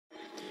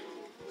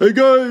Hey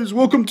guys,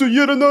 welcome to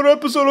yet another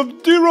episode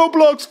of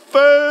Dee-Roblox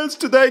fans.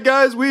 Today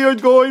guys, we are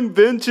going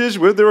vintage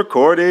with the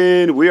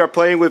recording. We are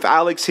playing with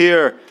Alex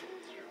here,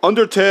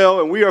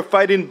 Undertale, and we are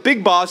fighting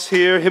Big Boss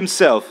here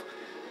himself.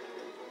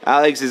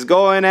 Alex is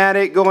going at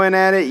it.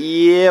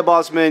 Yeah,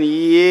 bossman,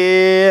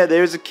 yeah.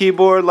 There's a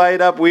keyboard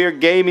light up. We are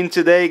gaming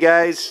today,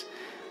 guys.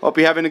 Hope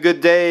you're having a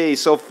good day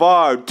so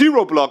far.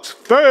 Dee-Roblox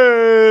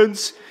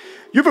fans,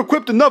 you've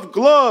equipped enough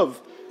glove.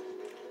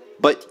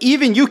 But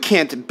even you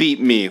can't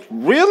beat me.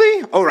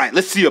 Really? Alright,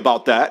 let's see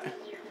about that.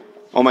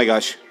 Oh my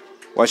gosh.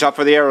 Watch out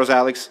for the arrows,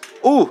 Alex.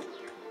 Ooh.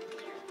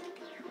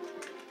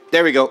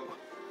 There we go.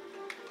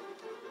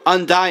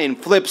 Undying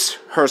flips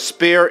her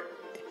spear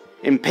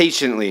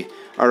impatiently.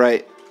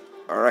 Alright.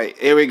 Alright,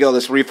 here we go.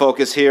 Let's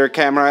refocus here.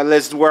 Camera,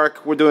 let's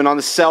work. We're doing on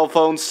the cell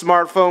phone,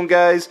 smartphone,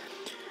 guys.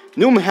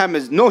 No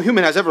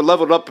human has ever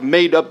leveled up and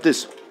made up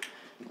this.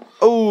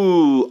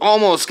 Oh,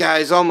 almost,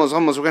 guys. Almost.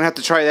 We're going to have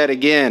to try that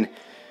again.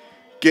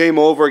 Game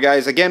over,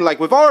 guys. Again, like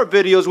with all our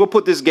videos, we'll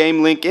put this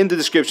game link in the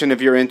description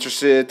if you're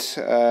interested.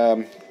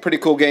 Pretty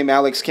cool game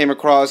Alex came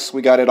across.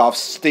 We got it off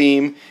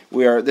Steam.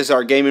 This is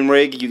our gaming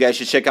rig. You guys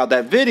should check out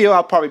that video.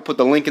 I'll probably put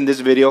the link in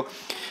this video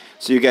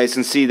so you guys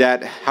can see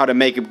that, how to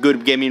make a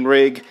good gaming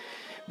rig.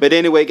 But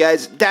anyway,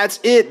 guys, that's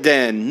it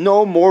then.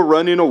 No more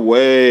running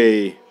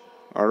away.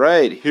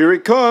 Alright, here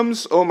it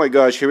comes. Oh my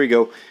gosh, here we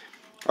go.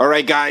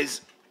 Alright,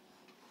 guys.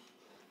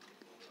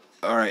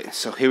 Alright,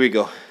 so here we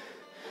go.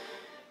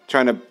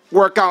 Trying to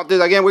work out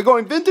this again. We're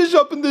going vintage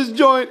up in this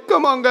joint.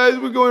 Come on, guys.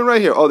 We're going right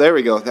here. Oh, there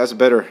we go. That's a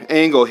better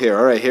angle here.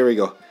 All right, here we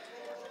go.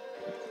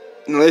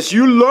 Unless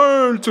you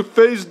learn to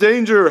face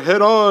danger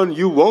head on,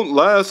 you won't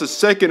last a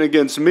second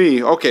against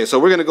me. Okay, so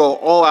we're going to go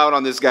all out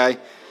on this guy.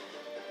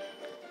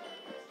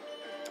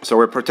 So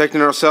we're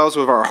protecting ourselves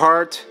with our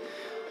heart.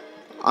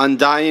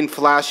 Undying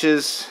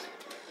flashes.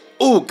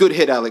 Oh, good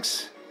hit,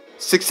 Alex.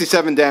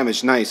 67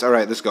 damage. Nice. All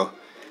right, let's go.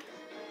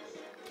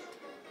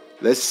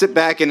 Let's sit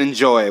back and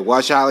enjoy.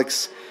 Watch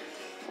Alex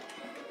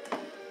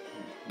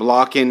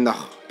blocking,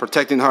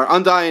 protecting her.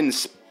 Undying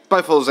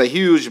stifles a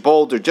huge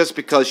boulder just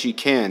because she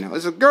can.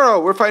 It's a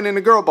girl. We're fighting a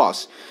girl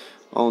boss.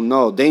 Oh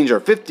no, danger.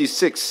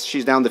 56.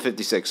 She's down to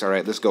 56.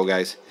 Alright, let's go,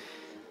 guys.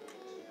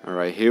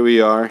 Alright, here we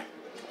are.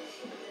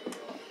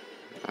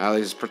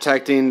 Alex is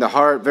protecting the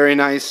heart. Very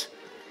nice.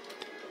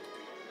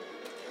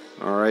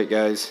 Alright,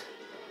 guys.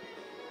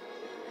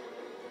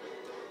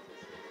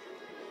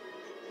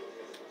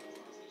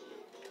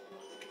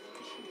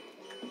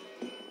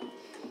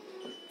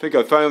 I think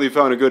I finally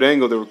found a good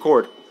angle to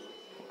record.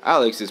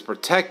 Alex is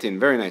protecting.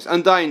 Very nice.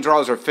 Undying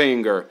draws her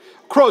finger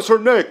across her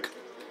neck.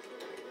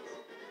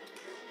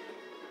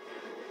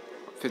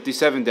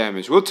 57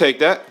 damage. We'll take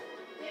that.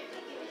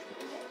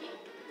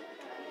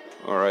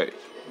 Alright.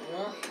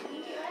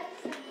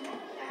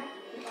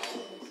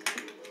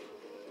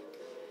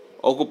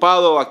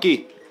 Ocupado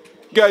aquí.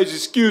 Guys,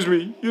 excuse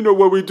me. You know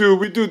what we do.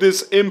 We do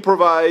this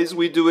improvise.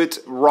 We do it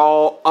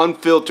raw,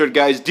 unfiltered,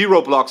 guys.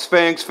 Dee-Roblox.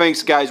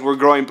 Thanks, guys. We're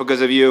growing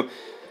because of you.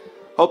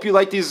 Hope you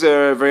like these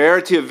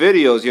variety of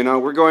videos, you know.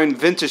 We're going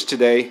vintage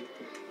today.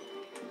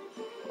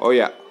 Oh,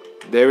 yeah.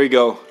 There we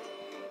go.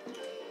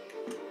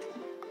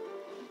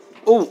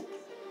 Oh,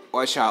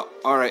 watch out.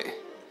 Alright.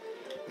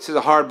 This is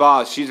a hard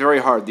boss. She's very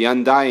hard. The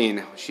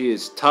Undying. She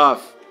is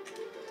tough.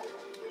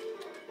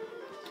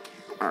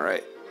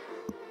 Alright.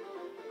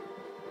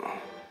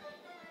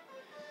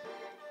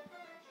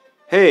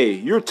 Hey,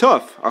 you're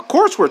tough. Of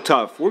course we're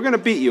tough. We're going to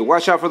beat you.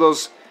 Watch out for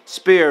those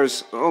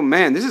spears. Oh,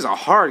 man. This is a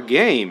hard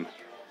game.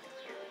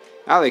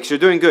 Alex, you're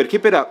doing good.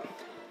 Keep it up.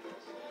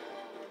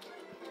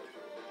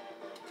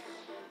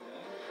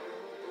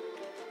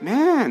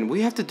 Man,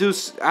 we have to do...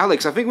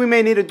 Alex, I think we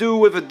may need to do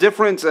with a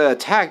different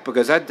attack,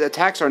 because that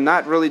attacks are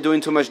not really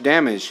doing too much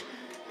damage.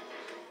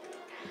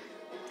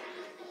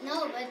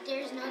 No, but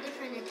there's no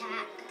different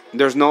attack.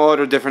 There's no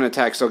other different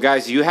attack. So,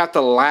 guys, you have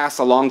to last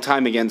a long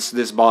time against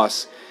this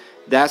boss.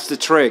 That's the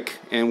trick.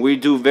 And we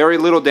do very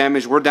little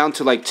damage. We're down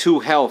to like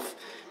 2 health.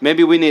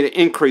 Maybe we need to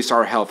increase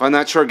our health. I'm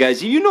not sure,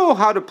 guys. You know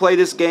how to play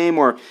this game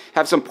or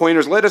have some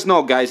pointers? Let us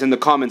know, guys, in the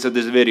comments of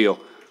this video.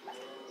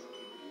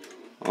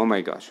 Oh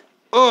my gosh.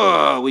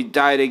 Oh, we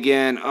died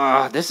again.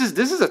 This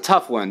is a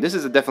tough one. This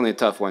is definitely a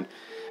tough one.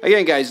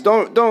 Again, guys,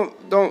 don't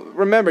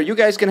remember. You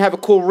guys can have a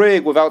cool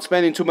rig without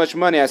spending too much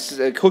money. I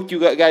hooked you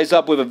guys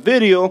up with a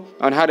video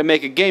on how to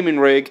make a gaming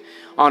rig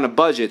on a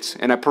budget,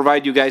 and I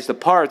provide you guys the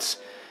parts.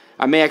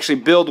 I may actually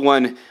build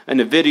one in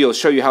the video,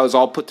 show you how it's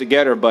all put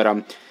together, but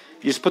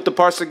you just put the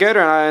parts together,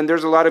 and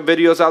there's a lot of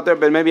videos out there,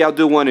 but maybe I'll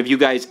do one if you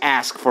guys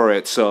ask for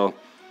it. So,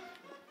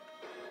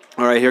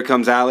 alright, here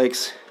comes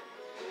Alex.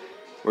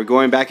 We're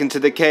going back into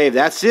the cave.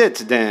 That's it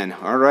then.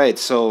 Alright,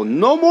 so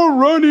no more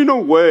running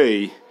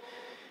away.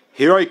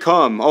 Here I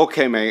come.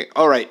 Okay, mate.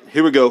 Alright,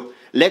 here we go.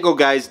 Let go,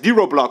 guys.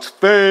 Dee-Roblox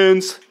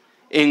fans.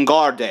 En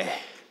garde.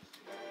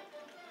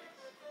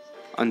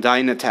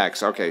 Undying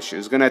attacks. Okay,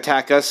 she's gonna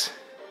attack us.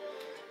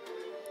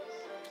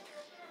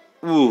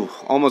 Ooh,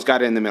 almost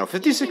got it in the middle.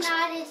 56. You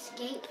cannot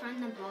escape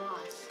from the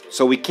boss.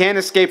 So we can't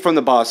escape from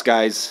the boss,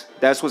 guys.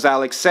 That's what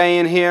Alex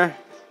saying here.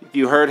 If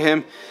you heard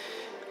him.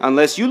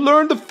 Unless you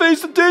learn to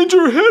face the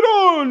danger head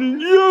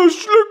on.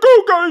 Yes, let's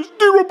go, guys.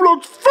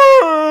 Dee-Roblox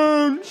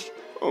fans.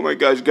 Oh my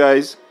gosh,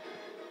 guys.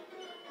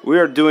 We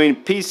are doing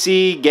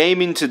PC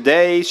gaming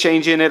today,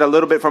 changing it a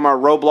little bit from our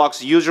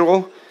Roblox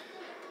usual.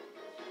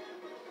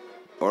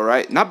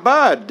 Alright, not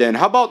bad then.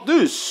 How about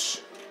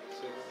this?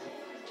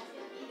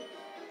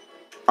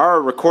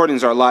 Our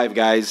recordings are live,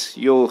 guys.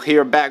 You'll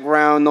hear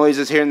background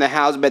noises here in the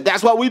house, but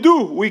that's what we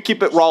do. We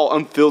keep it raw,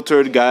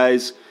 unfiltered,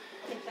 guys.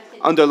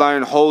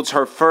 Underline holds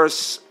her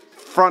first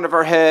front of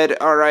her head.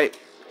 Alright.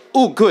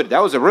 Ooh, good.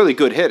 That was a really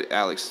good hit,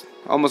 Alex.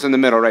 Almost in the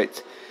middle,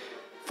 right?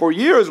 For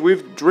years,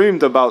 we've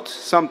dreamed about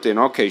something.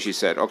 Okay, she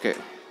said. Okay.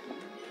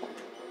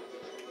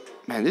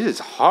 Man, this is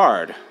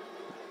hard.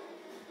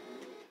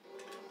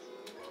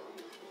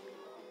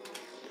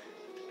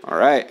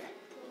 Alright.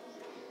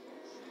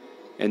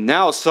 And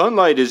now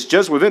sunlight is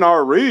just within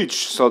our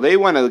reach. So they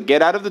want to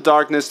get out of the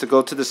darkness to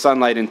go to the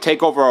sunlight and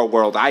take over our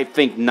world. I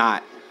think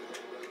not.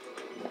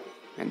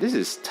 And this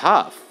is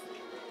tough.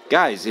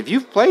 Guys, if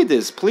you've played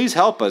this, please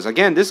help us.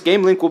 Again, this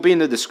game link will be in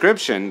the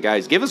description.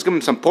 Guys, give us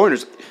some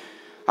pointers.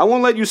 I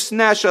won't let you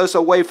snatch us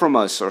away from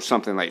us or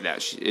something like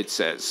that, it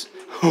says.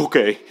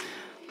 Okay.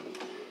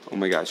 Oh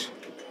my gosh.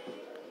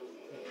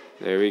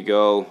 There we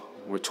go.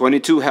 We're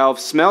 22 health.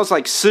 Smells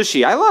like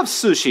sushi. I love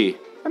sushi.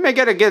 I may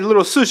gotta get a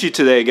little sushi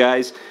today,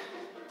 guys.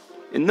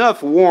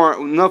 Enough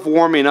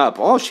warming up.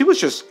 Oh, she was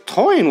just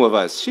toying with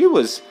us. She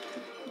was...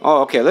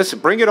 Oh, okay. Listen,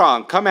 bring it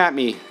on. Come at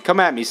me. Come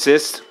at me,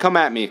 sis. Come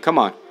at me. Come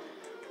on.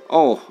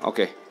 Oh,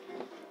 okay.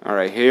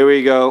 Alright, here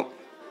we go.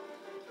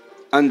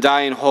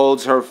 Undying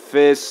holds her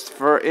fist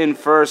in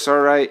first,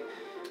 alright.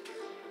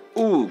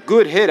 Ooh,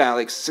 good hit,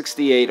 Alex.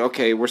 68.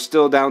 Okay, we're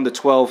still down to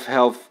 12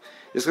 health.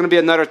 It's going to be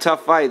another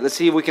tough fight. Let's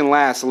see if we can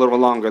last a little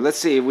longer. Let's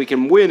see if we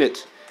can win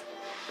it.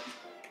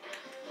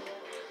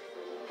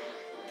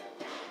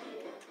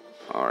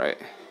 Alright.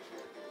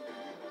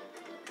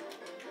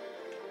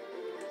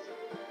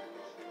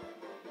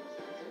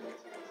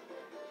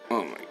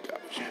 Oh my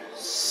gosh.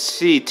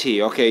 CT.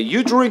 Okay,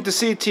 you drink the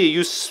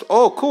CT.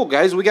 Oh, cool,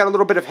 guys. We got a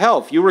little bit of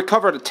health. You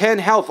recovered 10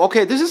 health.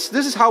 Okay, this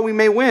is how we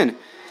may win.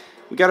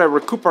 We gotta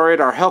recuperate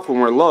our health when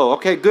we're low.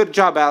 Okay, good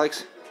job,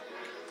 Alex.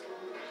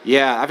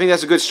 Yeah, I think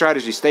that's a good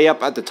strategy. Stay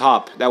up at the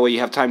top. That way you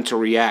have time to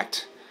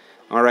react.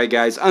 Alright,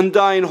 guys.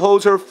 Undying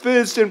holds her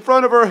fist in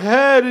front of her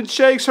head and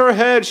shakes her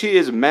head. She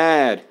is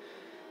mad.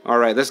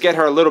 Alright, let's get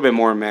her a little bit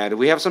more mad.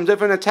 We have some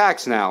different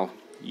attacks now.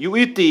 You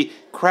eat the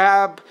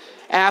crab...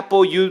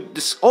 apple,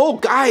 oh,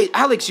 guy,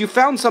 Alex, you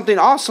found something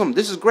awesome.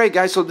 This is great,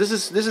 guys. So this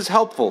is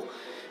helpful.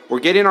 We're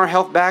getting our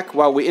health back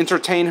while we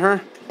entertain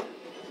her,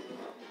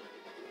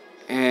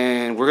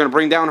 and we're gonna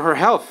bring down her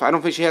health. I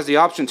don't think she has the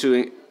option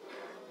to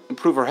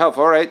improve her health.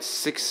 All right,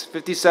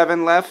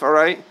 657 left. All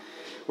right,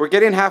 we're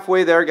getting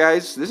halfway there,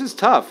 guys. This is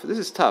tough. This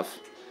is tough.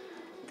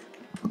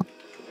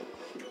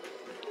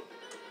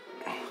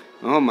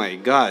 Oh my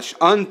gosh.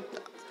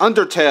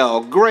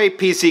 Undertale, great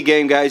PC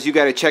game, guys. You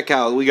got to check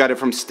out. We got it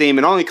from Steam.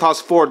 It only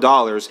costs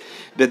 $4,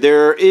 but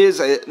there is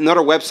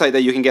another website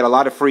that you can get a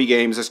lot of free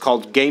games. It's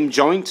called Game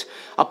Joint.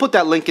 I'll put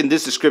that link in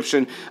this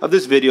description of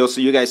this video so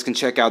you guys can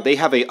check out. They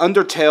have a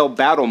Undertale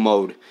battle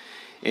mode,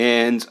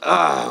 and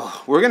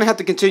we're gonna have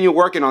to continue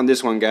working on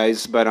this one,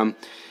 guys. But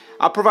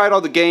I'll provide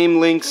all the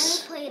game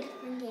links.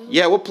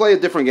 Yeah, we'll play a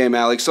different game,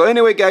 Alex. So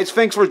anyway, guys,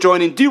 thanks for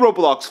joining.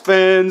 Dee-Roblox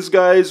fans,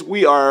 guys.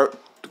 We are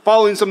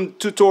following some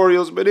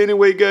tutorials, but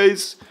anyway,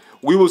 guys,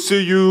 we will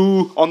see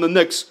you on the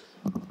next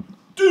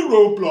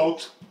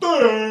Dee-Roblox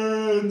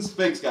fans.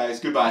 Thanks, guys.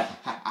 Goodbye.